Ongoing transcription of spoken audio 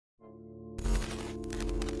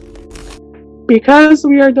Because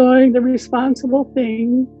we are doing the responsible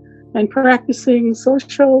thing and practicing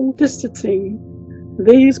social distancing,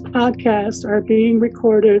 these podcasts are being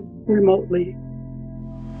recorded remotely.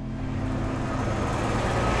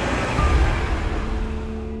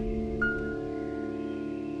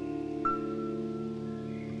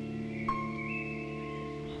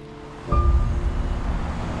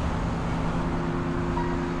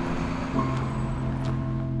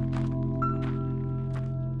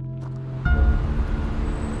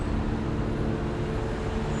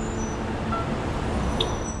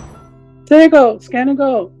 There you go, scan and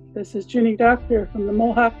go. This is Ginny Doctor from the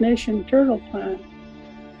Mohawk Nation Turtle Clan.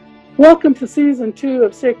 Welcome to Season 2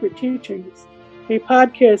 of Sacred Teachings, a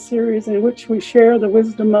podcast series in which we share the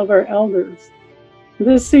wisdom of our elders.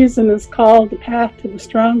 This season is called The Path to the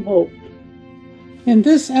Stronghold. In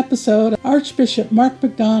this episode, Archbishop Mark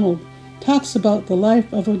MacDonald talks about the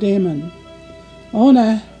life of Odeiman.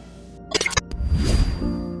 Ona.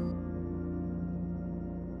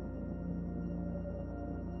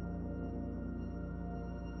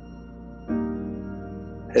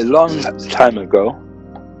 A long time ago,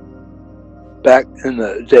 back in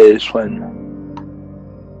the days when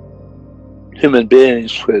human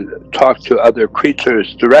beings would talk to other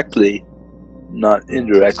creatures directly, not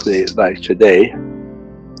indirectly like today,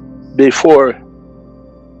 before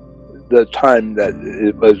the time that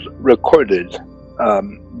it was recorded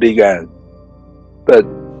began. But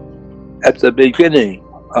at the beginning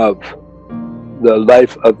of the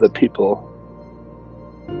life of the people,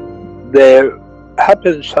 there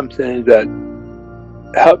happened something that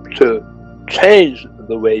helped to change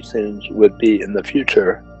the way things would be in the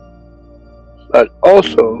future, but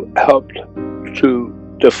also helped to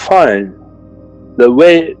define the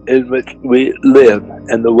way in which we live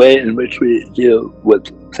and the way in which we deal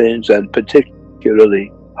with things, and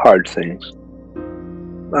particularly hard things.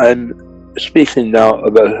 I'm speaking now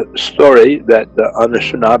of a story that the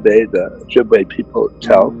Anishinaabe, the Ojibwe people,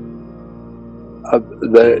 tell of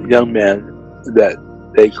the young man that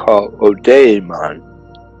they call Odeiman.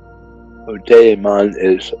 Odeiman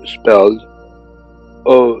is spelled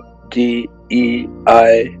O-D-E-I-M-A-N,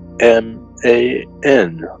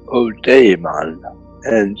 Odeiman,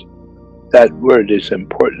 and that word is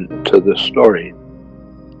important to the story.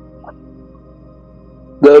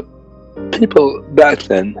 The people back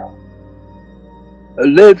then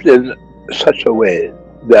lived in such a way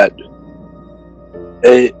that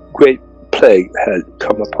a great plague had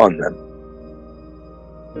come upon them.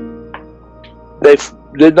 They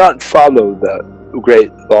did not follow the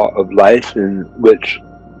great law of life in which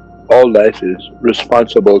all life is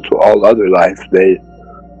responsible to all other life. They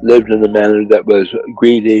lived in a manner that was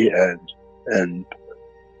greedy and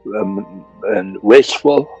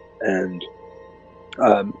wasteful and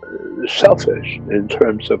selfish in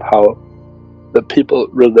terms of how the people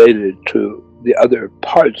related to the other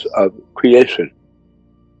parts of creation.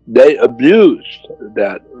 They abused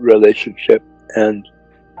that relationship and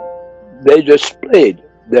they displayed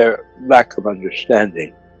their lack of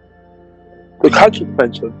understanding. The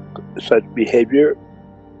consequence of such behavior,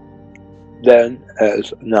 then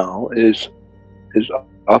as now, is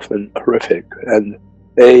often horrific, and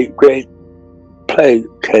a great plague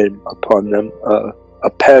came upon them, a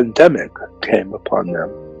pandemic came upon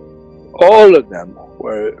them. All of them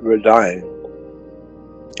were dying,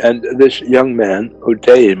 and this young man,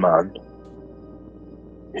 Odeiman,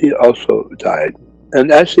 he also died. And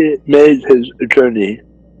as he made his journey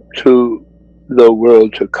to the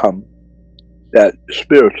world to come, that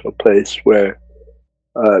spiritual place where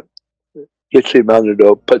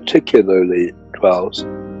Gitchimanado particularly dwells,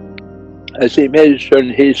 as he made his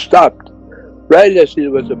journey, he stopped right as he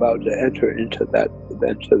was about to enter into that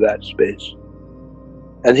space.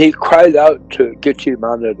 And he cried out to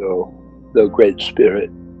Gitchimanado, the Great Spirit,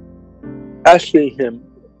 asking him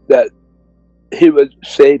that he would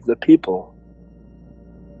save the people.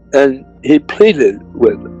 And he pleaded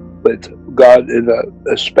with God in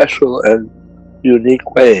a special and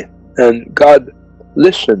unique way. And God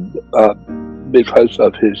listened because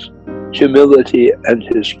of his humility and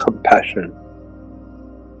his compassion.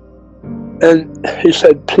 And he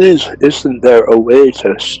said, please, isn't there a way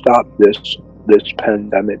to stop this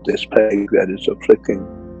pandemic, this plague that is afflicting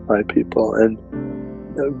my people? And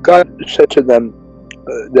God said to them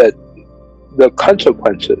that the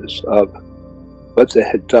consequences of what they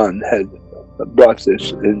had done had brought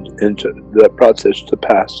this to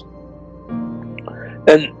pass.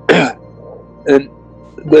 And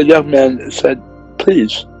the young man said,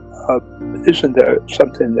 please, isn't there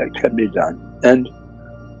something that can be done? And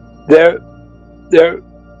there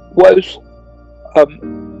was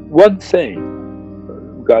one thing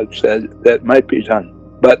God said, that might be done.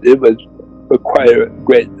 But it would require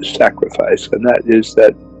great sacrifice, and that is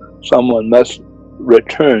that someone must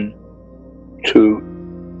return to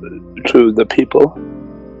the people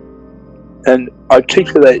and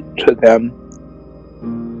articulate to them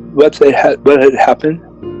what had happened,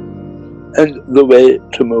 and the way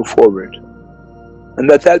to move forward. And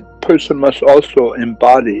that person must also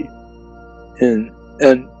embody and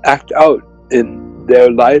act out in their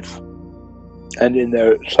life and in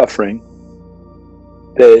their suffering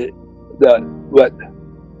what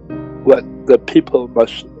the people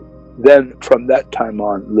must then from that time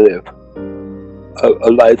on live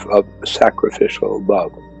a life of sacrificial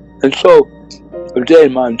love. And so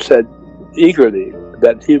Odeiman said eagerly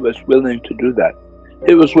that he was willing to do that.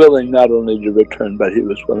 He was willing not only to return, but he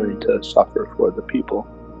was willing to suffer for the people.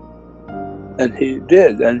 And he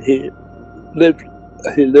did, and he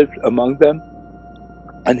lived among them,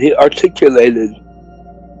 and he articulated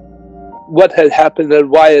what had happened and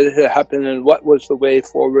why it had happened and what was the way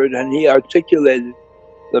forward, and he articulated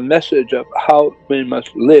the message of how we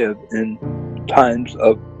must live in times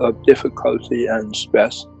of difficulty and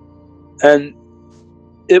stress. And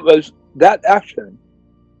it was that action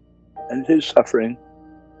and his suffering,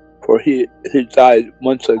 for he died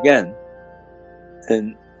once again,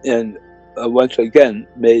 and once again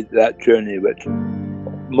made that journey which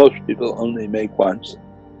most people only make once.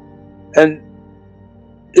 And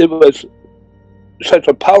it was such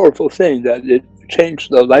a powerful thing that it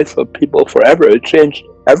changed the life of people forever. It changed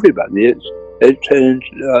everybody. It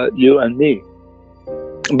changed you and me.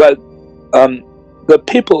 But the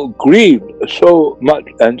people grieved so much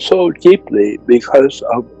and so deeply because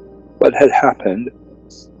of what had happened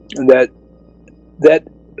that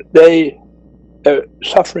their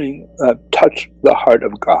suffering touched the heart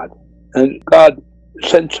of God. And God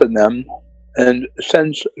sent to them and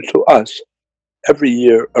sends to us every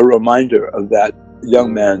year a reminder of that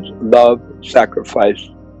young man's love, sacrifice,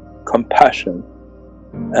 compassion,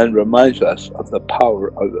 and reminds us of the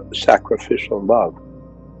power of sacrificial love.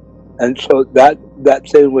 And so that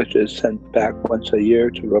thing which is sent back once a year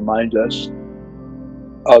to remind us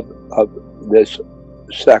of this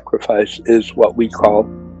sacrifice is what we call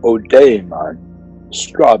Odeiman,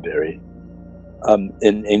 strawberry,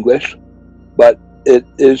 in English. But it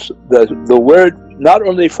is the word not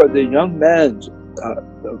only for the young man's,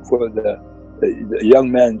 for the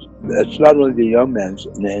young man's, it's not only the young man's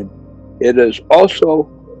name, it is also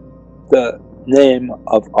the name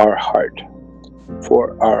of our heart.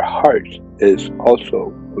 For our heart is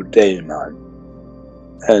also Odeiman.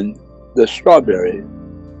 And the strawberry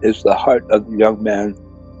is the heart of the young man,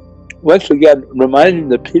 once again reminding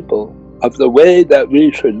the people of the way that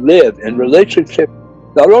we should live in relationship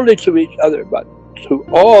not only to each other, but to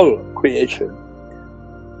all creation,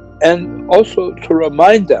 and also to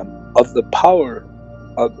remind them of the power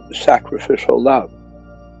of sacrificial love.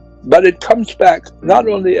 But it comes back not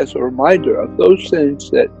only as a reminder of those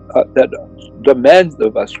things that demand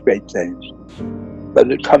of us great things,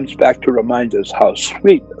 but it comes back to remind us how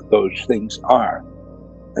sweet those things are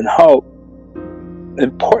and how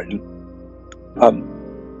important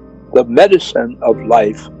the medicine of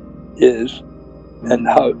life is, and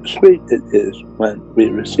how sweet it is when we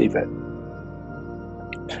receive it.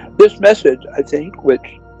 This message, I think,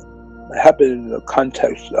 which happened in the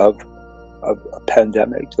context of a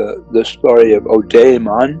pandemic, the story of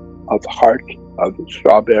Odeiman, of heart, of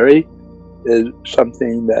strawberry, is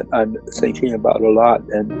something that I'm thinking about a lot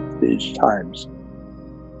in these times.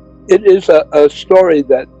 It is a story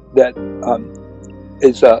that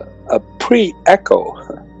is a pre-echo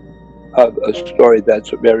of a story that's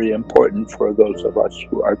very important for those of us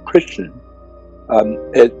who are Christian.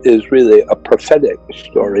 It is really a prophetic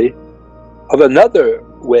story of another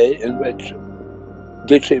way in which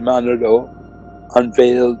Geshe Manado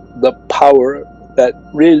unveiled the power that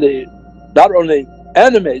really not only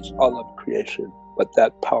animates all of creation, but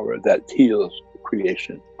that power that heals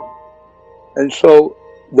creation. And so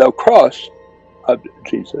the cross of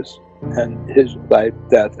Jesus and his life,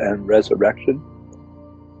 death, and resurrection,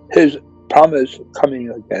 his promise coming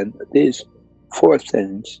again, these four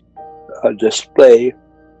things display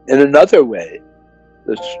in another way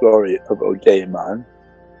the story of Odeiman,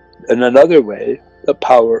 in another way the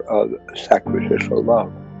power of sacrificial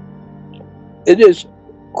love. It is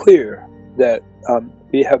clear that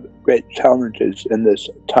we have great challenges in this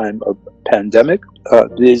time of pandemic.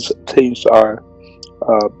 These things are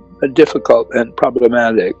difficult and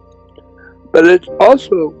problematic, but it's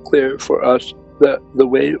also clear for us the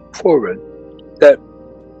way forward, that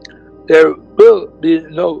there will be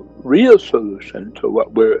no real solution to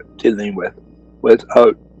what we're dealing with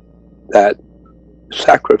without that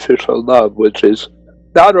sacrificial love, which is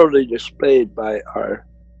not only displayed by our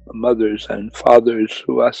mothers and fathers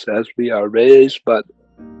to us as we are raised, but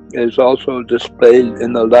is also displayed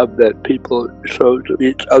in the love that people show to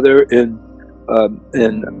each other in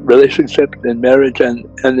relationships, in marriage, and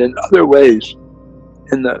in other ways,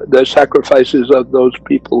 in the sacrifices of those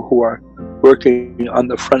people who are working on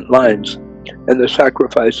the front lines, and the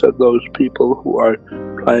sacrifice of those people who are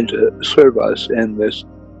trying to serve us in this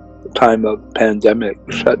time of pandemic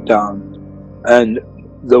shutdown, and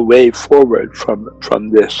the way forward from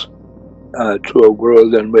this to a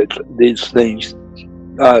world in which these things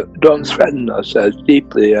don't threaten us as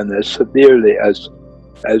deeply and as severely as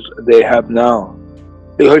they have now.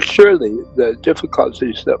 Because surely the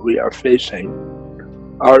difficulties that we are facing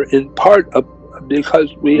are in part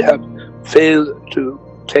because we have failed to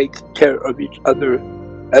take care of each other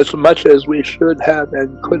as much as we should have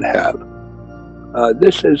and could have.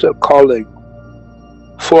 This is a calling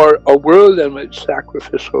for a world in which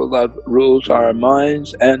sacrificial love rules our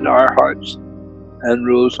minds and our hearts and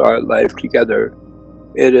rules our life together.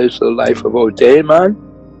 It is the life of Odeiman.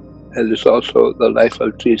 It is also the life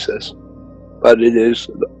of Jesus. But it is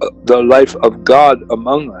the life of God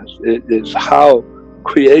among us. It is how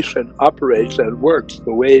creation operates and works,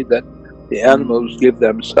 the way that the animals give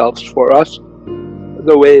themselves for us,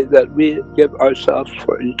 the way that we give ourselves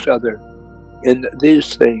for each other. In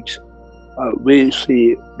these things, we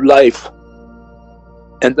see life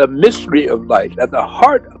and the mystery of life. At the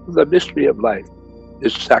heart of the mystery of life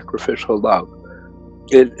is sacrificial love.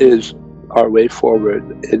 It is our way forward.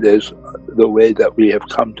 It is the way that we have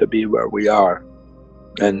come to be where we are.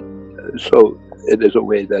 And so it is a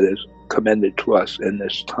way that is commended to us in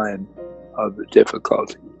this time of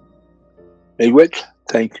difficulty. Miigwech,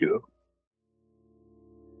 thank you.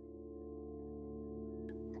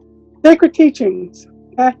 Sacred Teachings,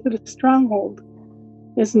 Path to the Stronghold,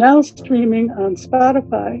 is now streaming on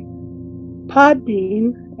Spotify,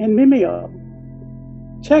 Podbean, and Vimeo.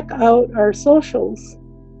 Check out our socials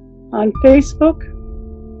on Facebook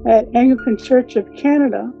at Anglican Church of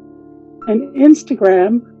Canada and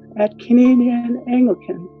Instagram at Canadian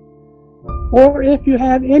Anglican. Or if you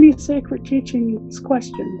have any Sacred Teachings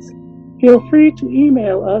questions, feel free to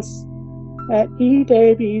email us at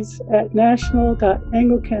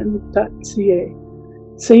edavies@national.anglican.ca.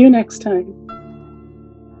 See you next time.